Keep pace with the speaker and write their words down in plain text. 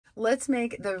Let's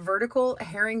make the vertical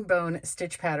herringbone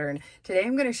stitch pattern. Today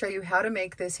I'm going to show you how to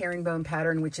make this herringbone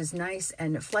pattern, which is nice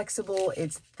and flexible.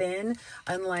 It's thin,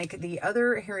 unlike the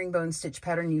other herringbone stitch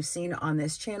pattern you've seen on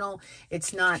this channel.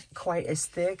 It's not quite as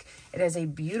thick. It has a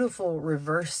beautiful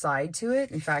reverse side to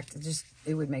it. In fact,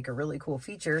 it would make a really cool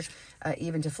feature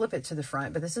even to flip it to the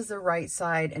front, but this is the right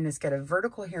side and it's got a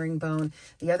vertical herringbone.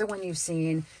 The other one you've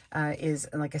seen is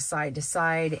like a side to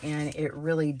side, and it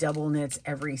really double knits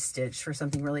every stitch for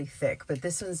something really thick, but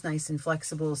this one's nice and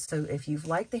flexible. So if you've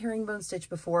liked the herringbone stitch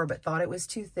before but thought it was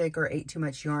too thick or ate too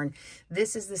much yarn,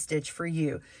 this is the stitch for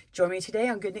you. Join me today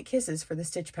on GoodKnit Kisses for the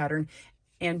stitch pattern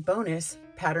and bonus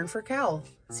pattern for cowl.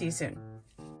 See you soon.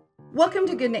 Welcome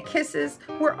to GoodKnit Kisses.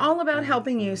 We're all about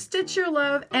helping you stitch your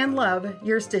love and love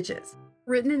your stitches.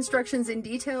 Written instructions and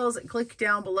details, click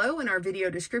down below in our video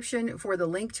description for the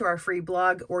link to our free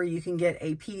blog, or you can get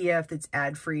a PDF that's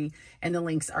ad-free, and the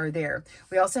links are there.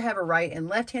 We also have a right and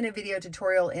left-handed video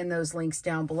tutorial in those links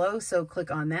down below, so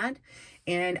click on that.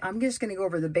 And I'm just going to go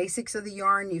over the basics of the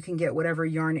yarn. You can get whatever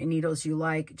yarn and needles you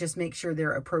like. Just make sure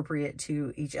they're appropriate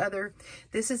to each other.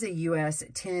 This is a US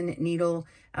 10 needle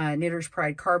Knitter's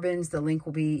Pride carbons. The link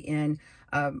will be in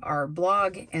our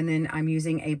blog, and then I'm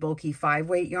using a bulky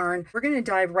 5-weight yarn. We're going to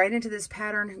dive right into this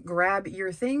pattern. Grab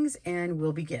your things and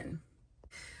we'll begin.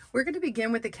 We're going to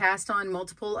begin with the cast on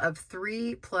multiple of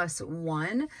 3 plus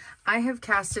 1. I have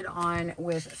casted on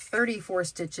with 34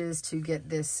 stitches to get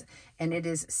this, and it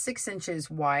is 6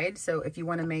 inches wide. So if you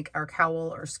want to make our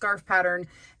cowl or scarf pattern,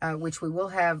 which we will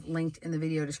have linked in the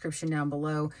video description down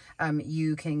below,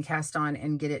 you can cast on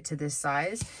and get it to this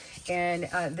size. And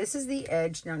this is the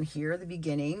edge down here, the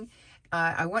beginning.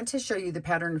 I want to show you the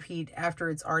pattern repeat after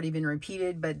it's already been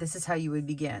repeated, but this is how you would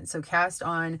begin. So cast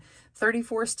on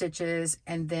 34 stitches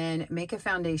and then make a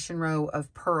foundation row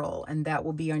of purl, and that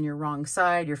will be on your wrong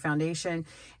side, your foundation,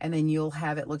 and then you'll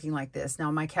have it looking like this.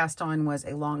 Now my cast on was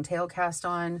a long tail cast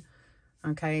on.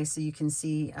 Okay, so you can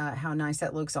see how nice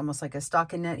that looks, almost like a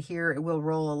stockinette here. It will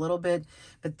roll a little bit,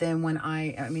 but then when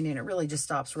and it really just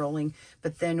stops rolling.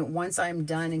 But then once I'm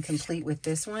done and complete with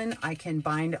this one, I can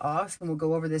bind off, and we'll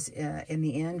go over this in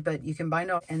the end, but you can bind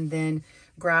off and then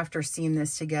graft or seam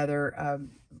this together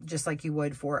just like you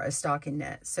would for a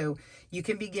stockinette. So you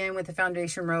can begin with a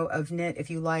foundation row of knit if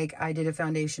you like. I did a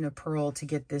foundation of purl to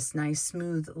get this nice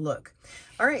smooth look.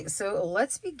 All right, so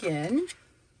let's begin.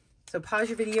 So pause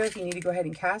your video if you need to go ahead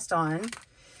and cast on,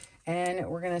 and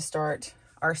we're going to start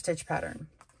our stitch pattern.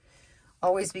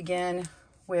 Always begin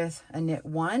with a knit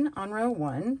 1 on row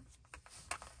 1,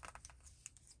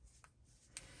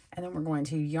 and then we're going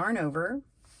to yarn over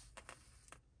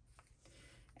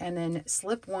and then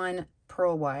slip 1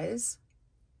 purlwise.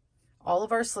 All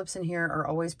of our slips in here are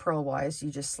always purlwise. You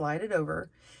just slide it over,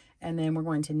 and then we're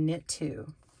going to knit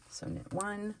 2. So knit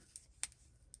 1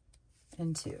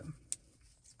 and 2.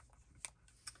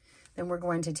 Then we're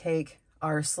going to take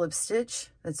our slip stitch,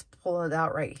 let's pull it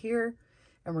out right here,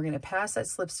 and we're going to pass that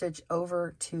slip stitch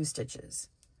over 2 stitches.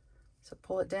 So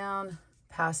pull it down,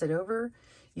 pass it over.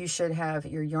 You should have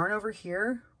your yarn over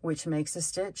here, which makes a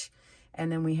stitch,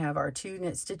 and then we have our 2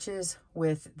 knit stitches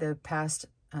with the passed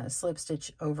slip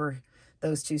stitch over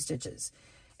those 2 stitches.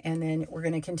 And then we're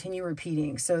going to continue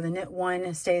repeating. So the knit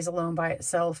 1 stays alone by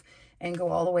itself and go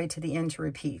all the way to the end to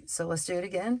repeat. So let's do it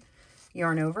again.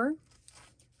 Yarn over,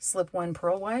 slip 1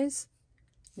 purlwise,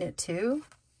 knit 2,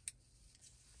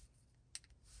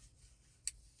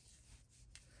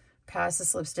 pass the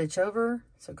slip stitch over,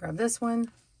 so grab this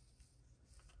one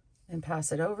and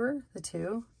pass it over the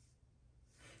 2,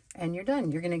 and you're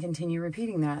done. You're going to continue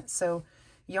repeating that. So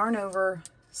yarn over,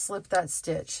 slip that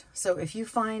stitch. So if you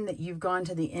find that you've gone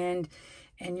to the end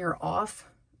and you're off,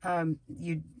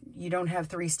 you don't have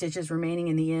 3 stitches remaining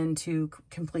in the end to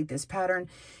complete this pattern,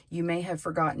 you may have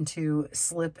forgotten to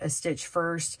slip a stitch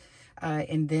first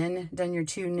and then done your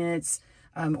 2 knits,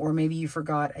 or maybe you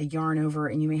forgot a yarn over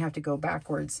and you may have to go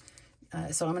backwards.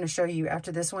 So I'm going to show you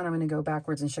after this one, I'm going to go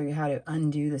backwards and show you how to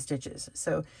undo the stitches.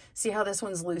 So see how this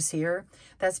one's loose here?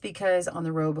 That's because on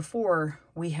the row before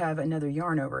we have another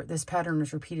yarn over. This pattern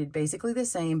was repeated basically the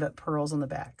same, but purls on the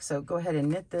back. So go ahead and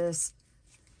knit this,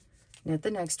 knit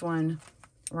the next one.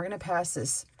 We're going to pass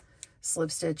this slip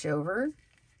stitch over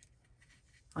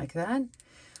like that.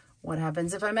 What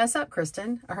happens if I mess up,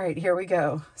 Kristen? All right, here we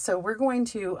go. So we're going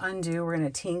to undo, we're going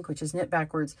to tink, which is knit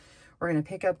backwards. We're going to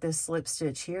pick up this slip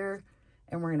stitch here,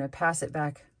 and we're going to pass it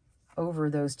back over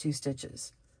those 2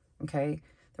 stitches. Okay,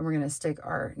 then we're going to stick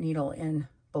our needle in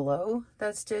below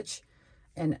that stitch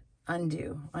and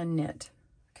undo, unknit.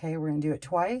 Okay, we're going to do it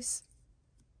twice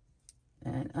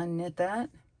and unknit that,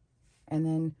 and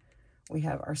then we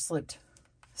have our slipped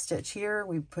stitch here,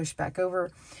 we push back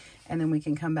over, and then we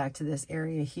can come back to this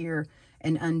area here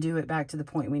and undo it back to the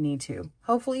point we need to.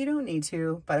 Hopefully you don't need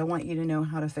to, but I want you to know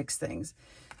how to fix things.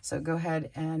 So go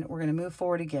ahead and we're going to move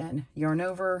forward again. Yarn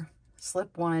over,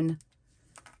 slip 1,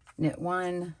 knit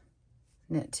 1,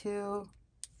 knit 2,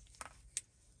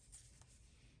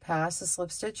 pass the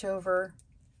slip stitch over,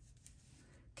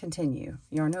 continue.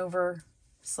 Yarn over,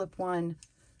 slip 1,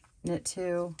 knit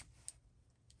 2,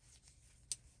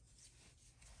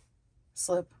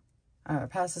 slip,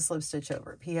 pass the slip stitch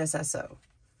over, PSSO.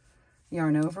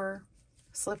 Yarn over,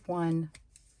 slip 1,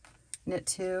 knit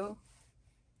 2,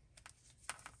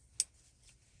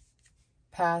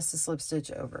 pass the slip stitch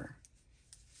over.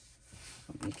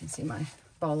 You can see my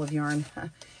ball of yarn.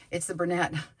 It's the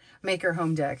Bernat Maker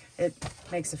Home Deck. It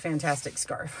makes a fantastic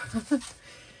scarf.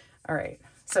 All right,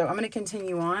 so I'm going to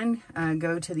continue on,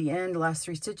 go to the end, last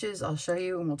 3 stitches. I'll show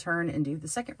you and we'll turn and do the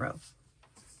second row.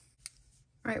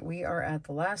 All right, we are at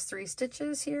the last 3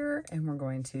 stitches here, and we're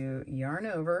going to yarn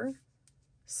over,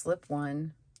 slip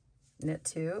 1, knit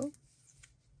 2,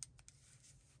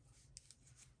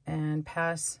 and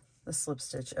pass the slip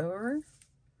stitch over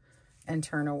and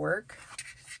turn a work.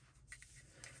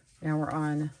 Now we're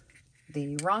on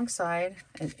the wrong side,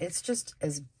 and it's just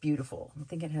as beautiful. I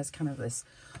think it has kind of this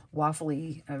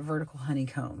waffly vertical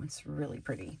honeycomb. It's really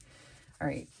pretty. All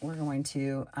right, we're going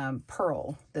to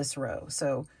purl this row.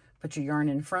 So put your yarn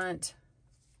in front,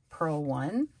 purl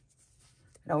 1.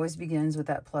 It always begins with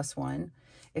that +1.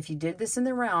 If you did this in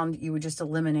the round, you would just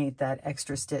eliminate that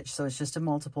extra stitch. So it's just a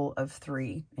multiple of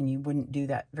 3, and you wouldn't do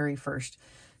that very first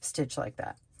stitch like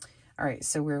that. All right,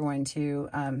 so we're going to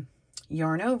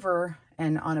yarn over,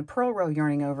 and on a purl row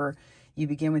yarning over, you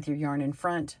begin with your yarn in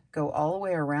front, go all the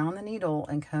way around the needle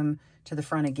and come to the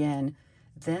front again,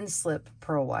 then slip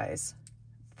purlwise,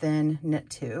 then knit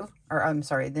 2, or I'm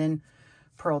sorry, then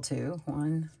purl 2,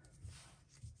 1,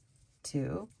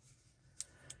 2,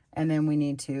 and then we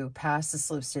need to pass the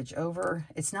slip stitch over.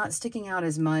 It's not sticking out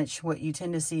as much. What you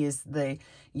tend to see is the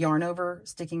yarn over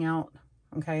sticking out.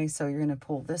 Okay, so you're going to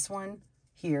pull this one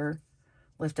here,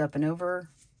 lift up and over,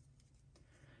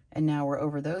 and now we're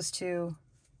over those 2.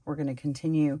 We're going to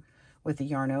continue with the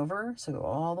yarn over, so go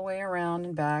all the way around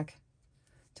and back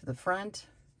to the front,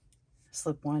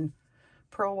 slip 1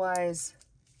 purlwise,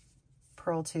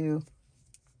 purl 2,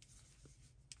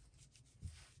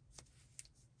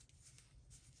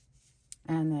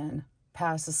 and then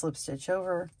pass the slip stitch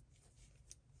over,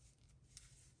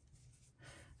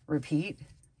 repeat,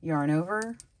 yarn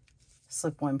over,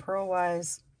 slip 1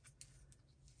 purlwise,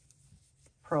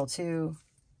 purl 2,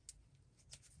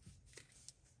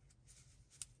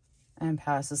 and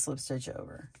pass the slip stitch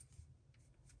over.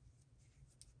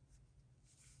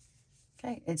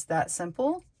 Okay, it's that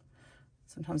simple.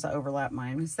 Sometimes I overlap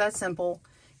mine. It's that simple.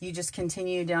 You just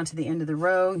continue down to the end of the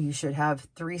row. You should have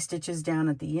 3 stitches down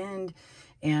at the end,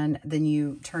 and then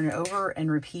you turn it over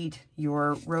and repeat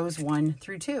your rows 1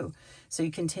 through 2. So you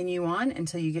continue on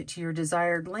until you get to your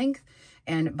desired length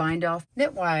and bind off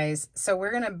knitwise. So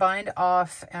we're going to bind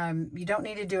off, you don't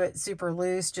need to do it super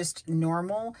loose, just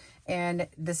normal. And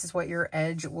this is what your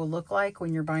edge will look like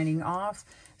when you're binding off.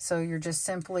 So you're just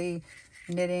simply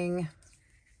knitting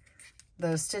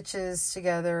those stitches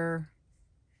together,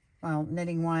 well,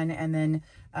 knitting 1 and then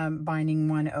binding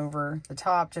 1 over the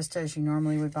top, just as you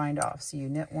normally would bind off. So you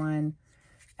knit 1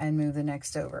 and move the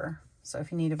next over. So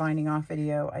if you need a binding off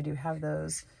video, I do have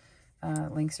those.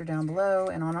 Links are down below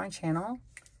and on my channel.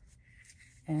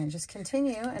 And just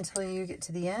continue until you get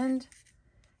to the end.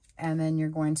 And then you're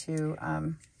going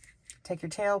to take your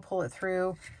tail, pull it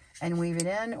through, and weave it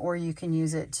in, or you can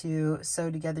use it to sew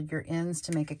together your ends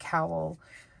to make a cowl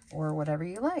or whatever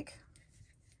you like.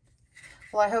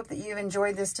 Well, I hope that you've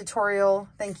enjoyed this tutorial.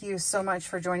 Thank you so much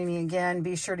for joining me again.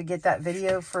 Be sure to get that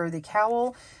video for the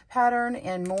cowl pattern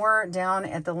and more down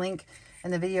at the link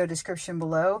in the video description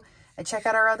below. And check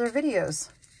out our other videos.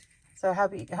 So I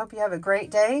hope you have a great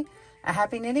day, a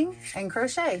happy knitting and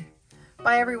crochet.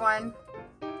 Bye, everyone.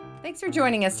 Thanks for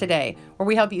joining us today, where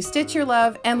we help you stitch your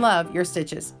love and love your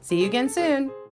stitches. See you again soon.